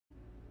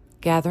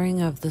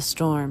Gathering of the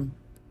Storm,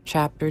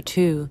 Chapter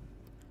 2,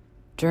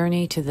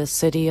 Journey to the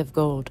City of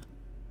Gold.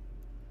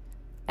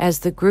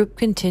 As the group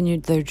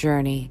continued their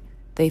journey,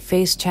 they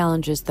faced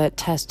challenges that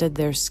tested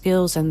their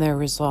skills and their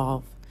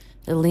resolve.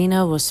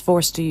 Elena was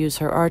forced to use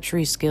her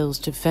archery skills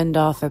to fend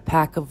off a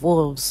pack of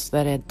wolves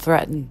that had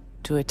threatened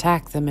to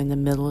attack them in the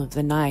middle of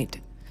the night.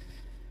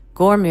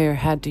 Gormir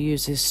had to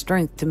use his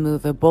strength to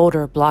move a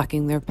boulder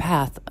blocking their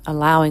path,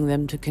 allowing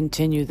them to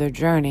continue their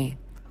journey.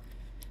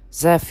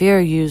 Zephyr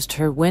used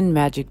her wind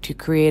magic to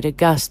create a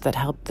gust that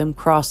helped them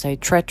cross a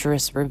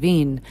treacherous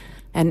ravine,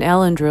 and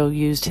Elendril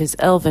used his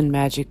elven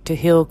magic to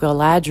heal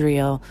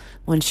Galadriel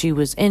when she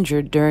was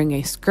injured during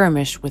a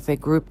skirmish with a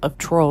group of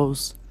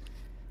trolls.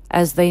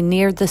 As they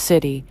neared the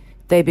city,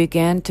 they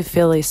began to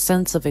feel a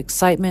sense of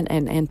excitement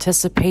and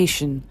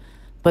anticipation,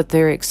 but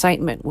their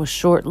excitement was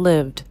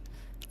short-lived,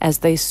 as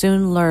they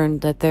soon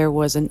learned that there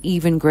was an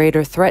even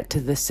greater threat to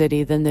the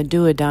city than the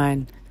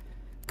Duodyne.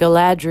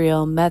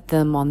 Galadriel met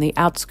them on the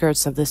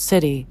outskirts of the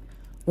city,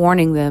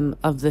 warning them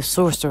of the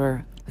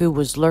sorcerer who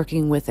was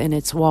lurking within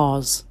its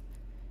walls.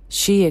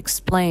 She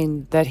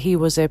explained that he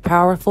was a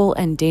powerful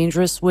and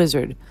dangerous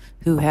wizard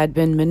who had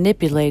been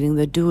manipulating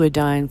the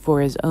Duodyne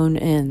for his own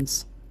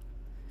ends.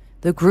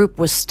 The group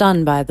was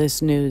stunned by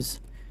this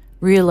news,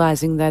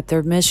 realizing that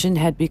their mission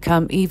had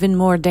become even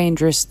more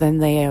dangerous than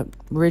they had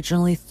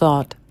originally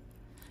thought.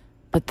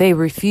 But they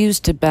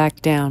refused to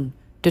back down,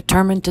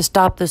 determined to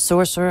stop the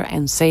sorcerer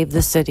and save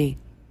the city.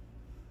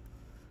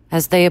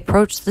 As they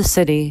approached the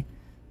city,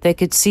 they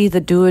could see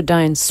the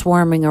Duodyne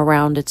swarming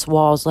around its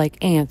walls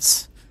like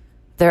ants,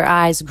 their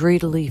eyes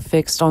greedily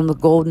fixed on the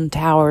golden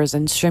towers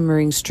and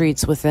shimmering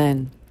streets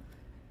within.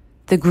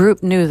 The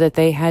group knew that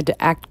they had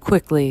to act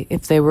quickly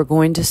if they were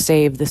going to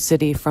save the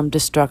city from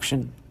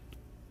destruction.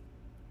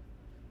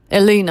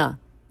 "Elena,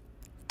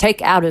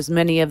 take out as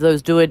many of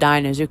those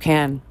Duodyne as you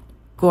can,"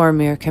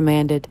 Gormir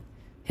commanded,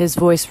 his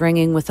voice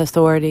ringing with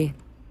authority.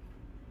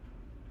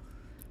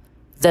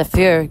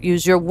 "Zephyr,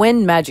 use your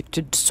wind magic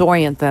to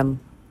disorient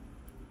them.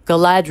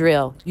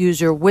 Galadriel,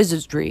 use your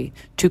wizardry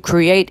to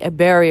create a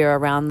barrier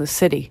around the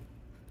city.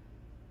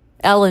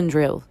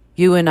 Elendril,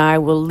 you and I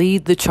will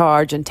lead the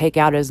charge and take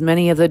out as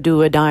many of the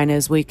Duodyne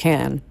as we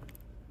can."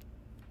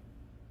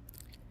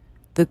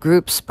 The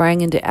group sprang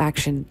into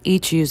action,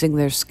 each using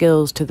their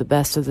skills to the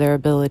best of their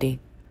ability.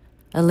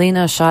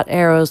 Elena shot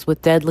arrows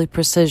with deadly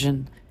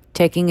precision,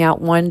 taking out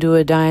one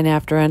Duodyne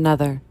after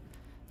another.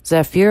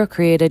 Zephyr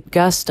created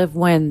gusts of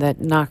wind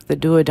that knocked the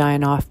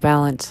Duodyne off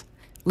balance,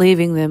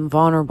 leaving them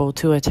vulnerable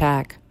to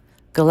attack.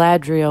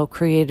 Galadriel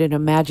created a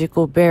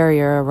magical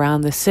barrier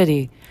around the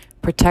city,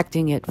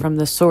 protecting it from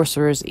the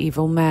sorcerer's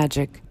evil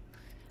magic.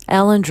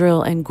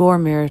 Elendril and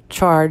Gormir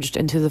charged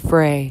into the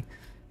fray,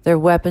 their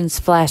weapons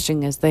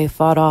flashing as they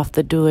fought off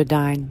the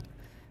Duodyne.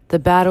 The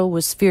battle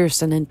was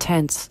fierce and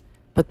intense,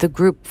 but the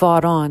group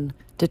fought on,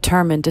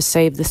 determined to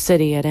save the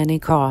city at any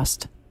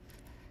cost.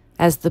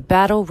 As the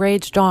battle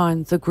raged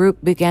on, the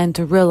group began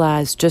to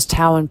realize just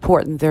how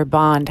important their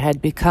bond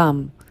had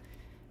become.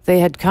 They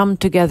had come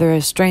together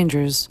as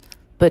strangers,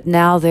 but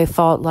now they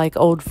fought like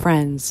old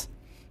friends,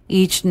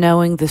 each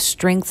knowing the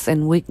strengths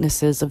and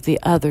weaknesses of the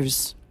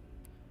others.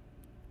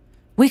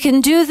 "We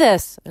can do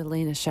this!"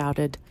 Elena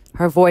shouted,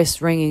 her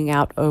voice ringing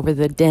out over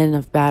the din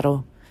of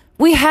battle.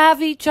 "We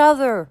have each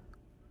other!"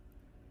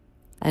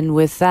 And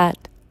with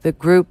that, the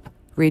group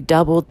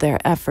redoubled their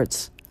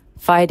efforts,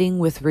 fighting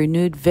with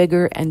renewed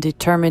vigor and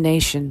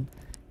determination.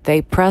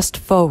 They pressed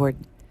forward,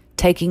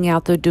 taking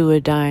out the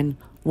Duodyne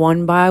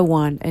one by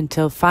one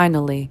until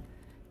finally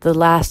the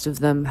last of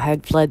them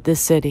had fled the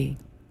city.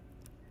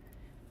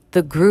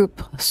 The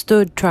group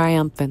stood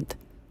triumphant,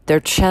 their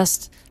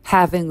chests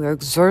having their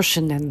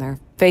exertion and their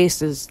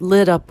faces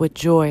lit up with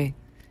joy.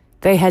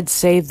 They had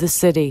saved the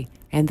city,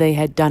 and they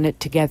had done it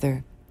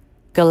together.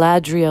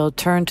 Galadriel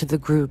turned to the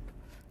group,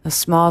 a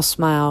small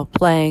smile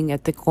playing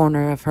at the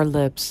corner of her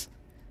lips.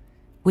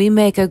 "We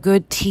make a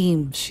good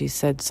team," she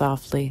said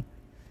softly.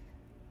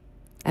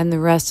 And the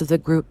rest of the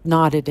group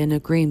nodded in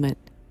agreement,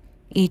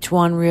 each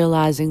one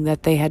realizing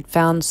that they had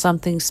found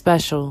something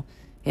special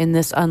in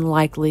this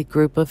unlikely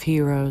group of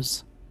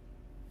heroes.